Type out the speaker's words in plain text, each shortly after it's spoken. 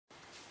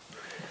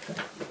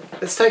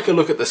Let's take a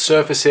look at the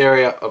surface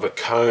area of a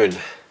cone.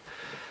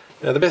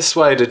 Now the best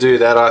way to do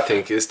that, I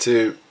think, is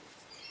to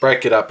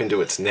break it up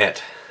into its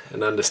net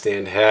and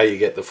understand how you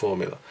get the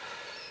formula.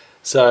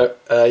 So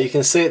you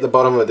can see at the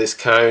bottom of this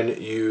cone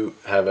you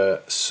have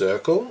a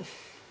circle.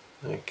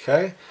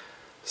 Okay,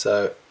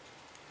 so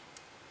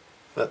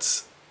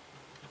that's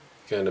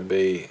going to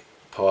be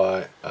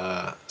pi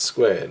r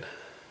squared,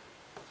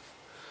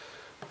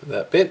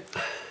 that bit.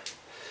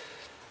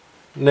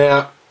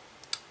 Now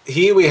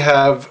here we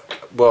have,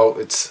 well,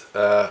 it's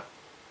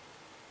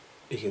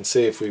you can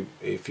see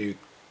if you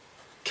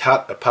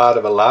cut a part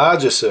of a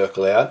larger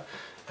circle out,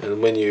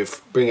 and when you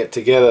bring it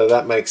together,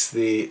 that makes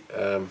the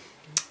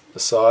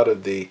side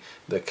of the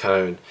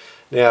cone.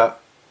 Now,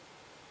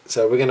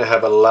 so we're going to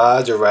have a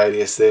larger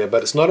radius there,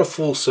 but it's not a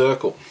full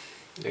circle.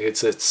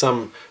 It's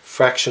some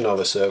fraction of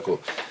a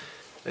circle.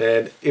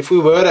 And if we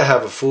were to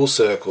have a full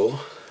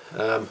circle,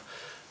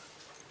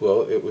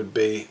 well, it would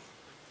be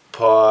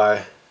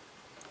pi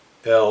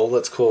L.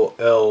 Let's call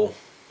L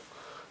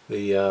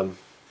the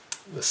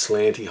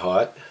slanty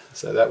height.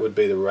 So that would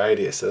be the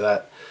radius of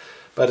that.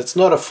 But it's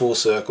not a full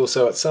circle,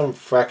 so it's some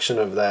fraction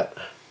of that.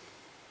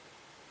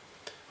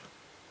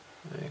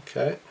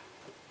 Okay.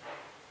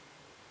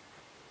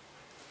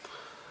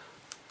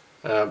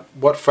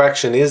 What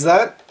fraction is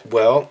that?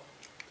 Well,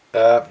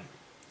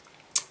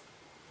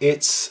 you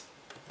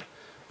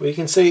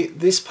can see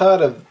this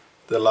part of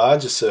the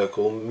larger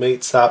circle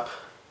meets up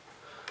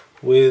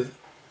with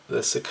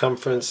the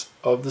circumference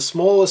of the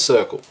smaller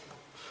circle.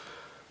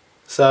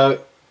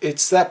 So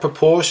it's that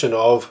proportion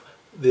of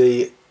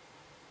the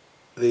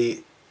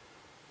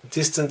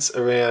distance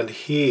around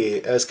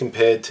here as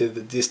compared to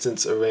the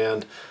distance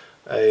around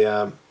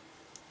around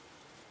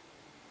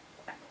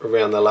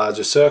the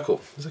larger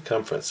circle,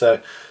 circumference.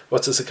 So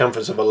what's the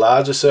circumference of a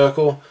larger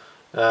circle?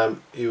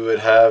 You would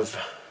have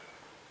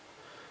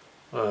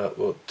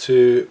well,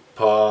 2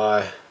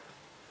 pi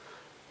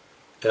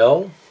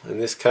L in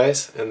this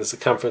case, and the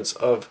circumference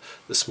of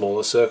the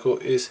smaller circle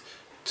is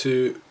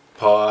 2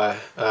 pi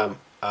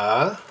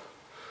R.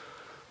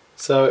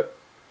 So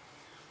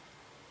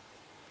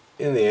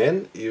in the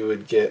end you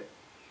would get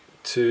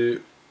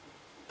 2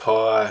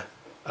 pi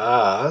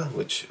R,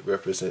 which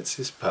represents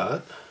this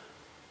part,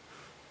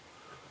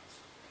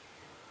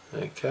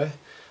 okay,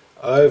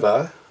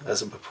 over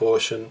as a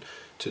proportion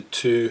to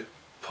 2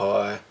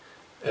 pi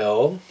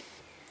L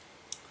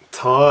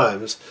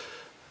times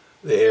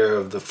the area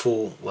of the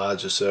full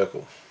larger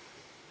circle.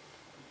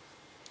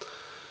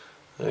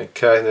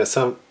 Okay, now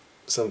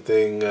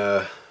something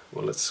well,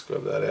 let's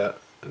scrub that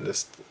out, and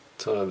this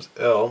times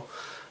L.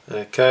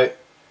 Okay,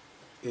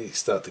 you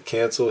start to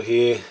cancel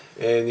here,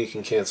 and you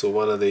can cancel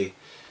one of the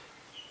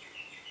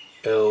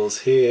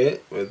L's here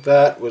with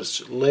that,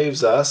 which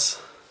leaves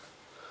us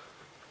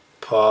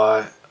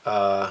pi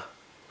r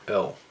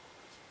L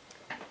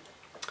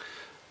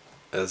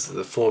as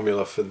the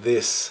formula for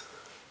this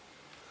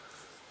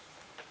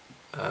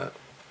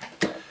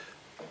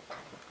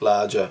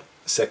larger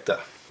sector.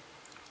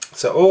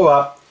 So all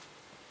up,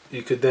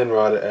 you could then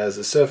write it as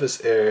the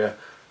surface area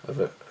of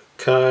a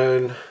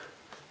cone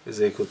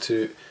is equal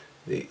to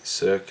the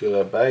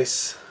circular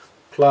base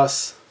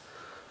plus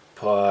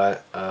pi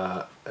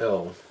r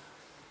L,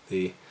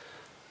 the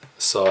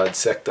side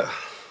sector.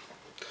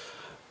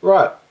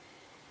 Right,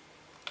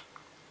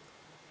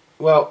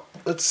 well,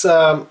 let's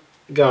go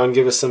and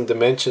give us some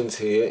dimensions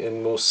here,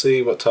 and we'll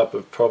see what type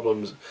of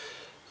problems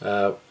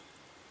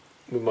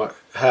we might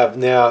have.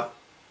 Now,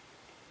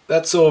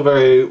 that's all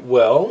very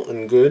well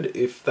and good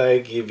if they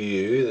give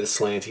you the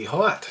slanty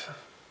height,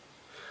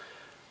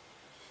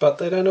 but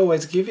they don't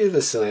always give you the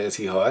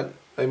slanty height.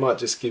 They might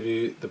just give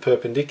you the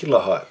perpendicular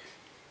height.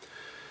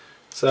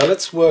 So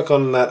let's work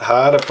on that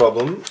harder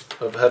problem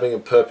of having a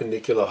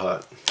perpendicular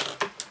height.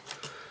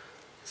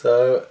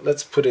 So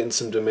let's put in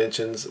some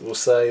dimensions. We'll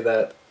say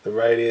that the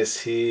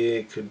radius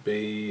here could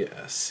be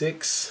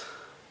 6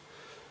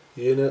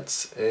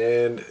 units,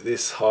 and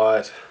this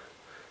height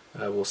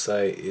we'll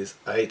say is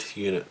 8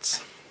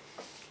 units.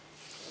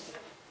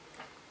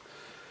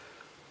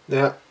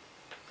 Now,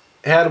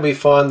 how do we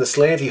find the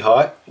slanty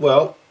height?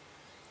 Well,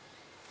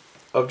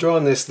 I've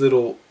drawn this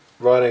little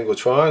right angle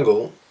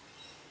triangle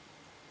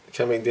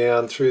coming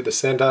down through the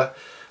center,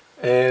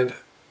 and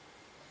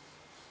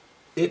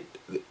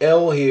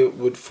L here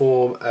would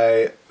form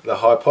the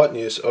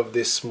hypotenuse of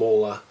this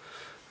smaller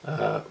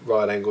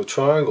right angle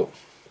triangle.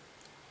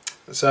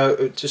 So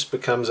it just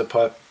becomes a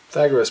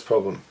Pythagoras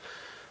problem.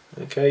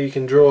 Okay, you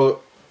can draw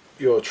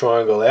your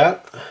triangle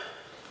out.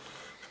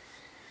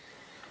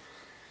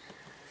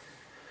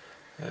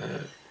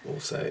 We'll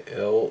say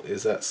L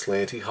is that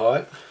slanty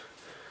height.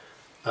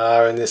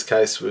 R in this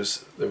case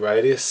was the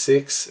radius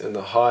 6, and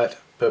the height,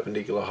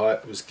 perpendicular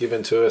height, was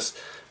given to us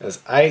as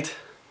 8.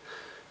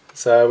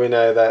 So we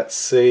know that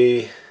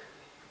C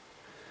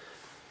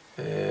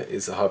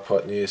is the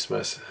hypotenuse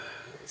most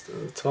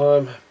of the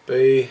time.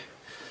 B,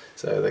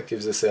 so that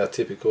gives us our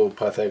typical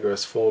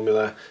Pythagoras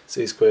formula: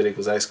 c squared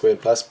equals a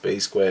squared plus b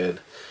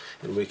squared.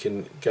 And we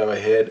can go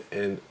ahead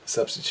and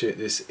substitute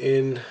this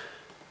in.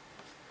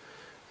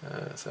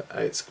 So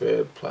 8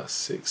 squared plus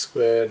 6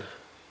 squared,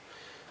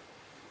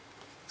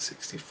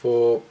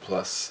 64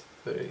 plus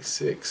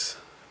 36.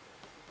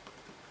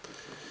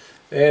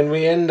 And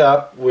we end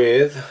up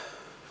with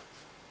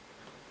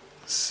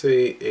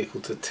C equal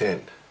to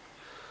 10.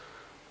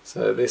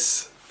 So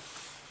this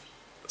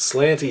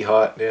slanty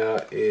height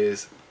now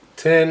is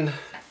 10,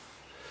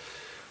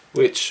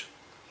 which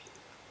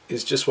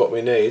is just what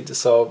we need to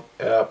solve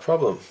our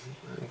problem.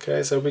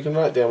 Okay, so we can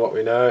write down what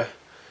we know.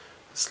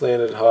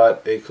 Slanted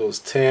height equals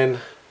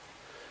 10,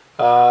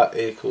 R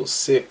equals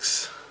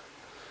 6,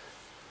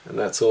 and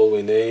that's all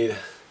we need.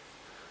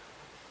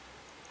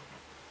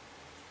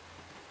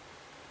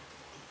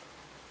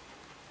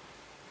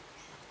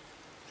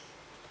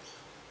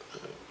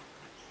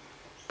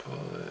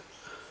 Pi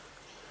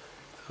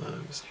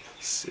times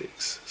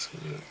 6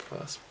 squared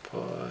plus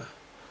pi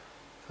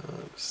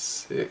times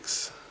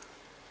 6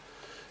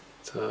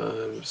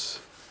 times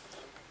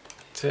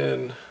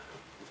 10,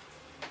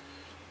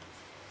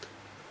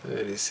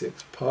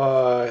 36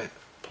 pi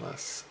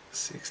plus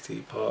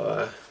 60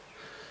 pi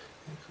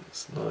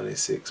equals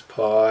 96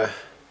 pi.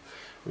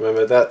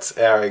 Remember, that's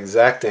our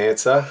exact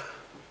answer.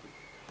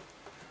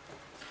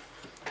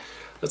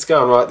 Let's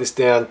go and write this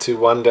down to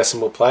 1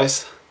 decimal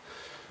place.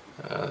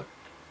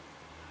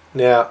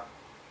 Now,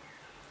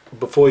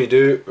 before you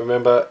do,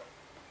 remember,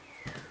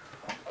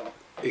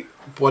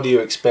 what do you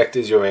expect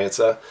is your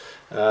answer?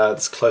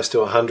 It's close to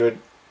 100.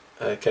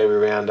 Okay, we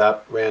round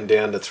up, round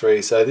down to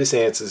 3. So this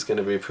answer is going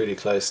to be pretty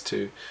close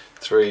to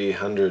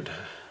 300.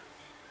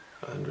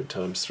 100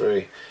 times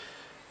 3.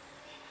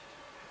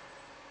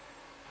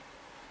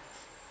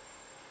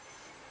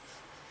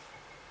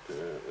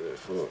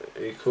 Therefore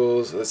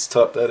equals, let's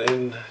type that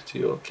in to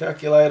your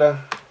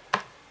calculator.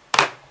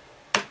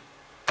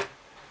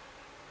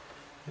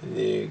 And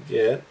you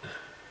get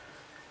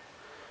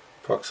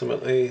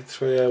approximately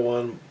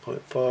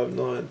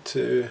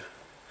 301.592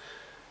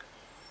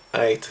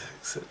 8,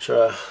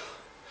 etc.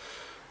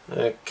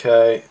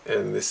 Okay,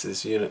 and this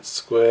is units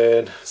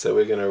squared, so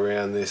we're going to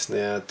round this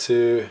now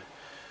to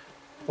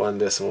 1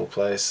 decimal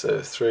place, so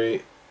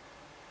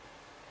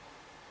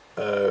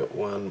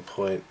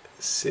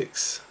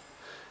 301.6,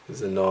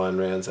 because the 9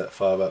 rounds that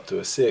 5 up to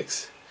a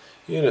 6,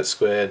 units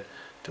squared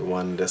to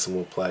 1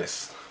 decimal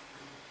place.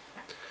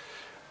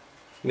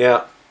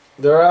 Now,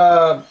 there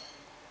are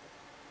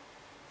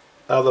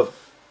other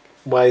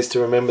ways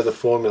to remember the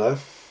formula.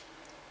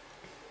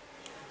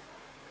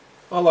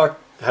 I like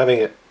having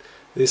it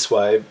this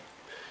way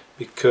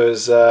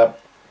because it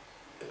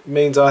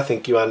means I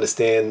think you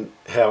understand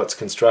how it's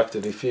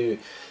constructed. If you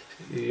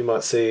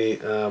might see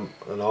an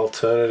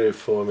alternative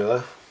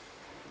formula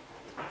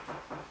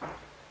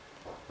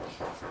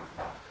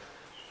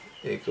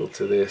equal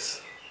to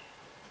this.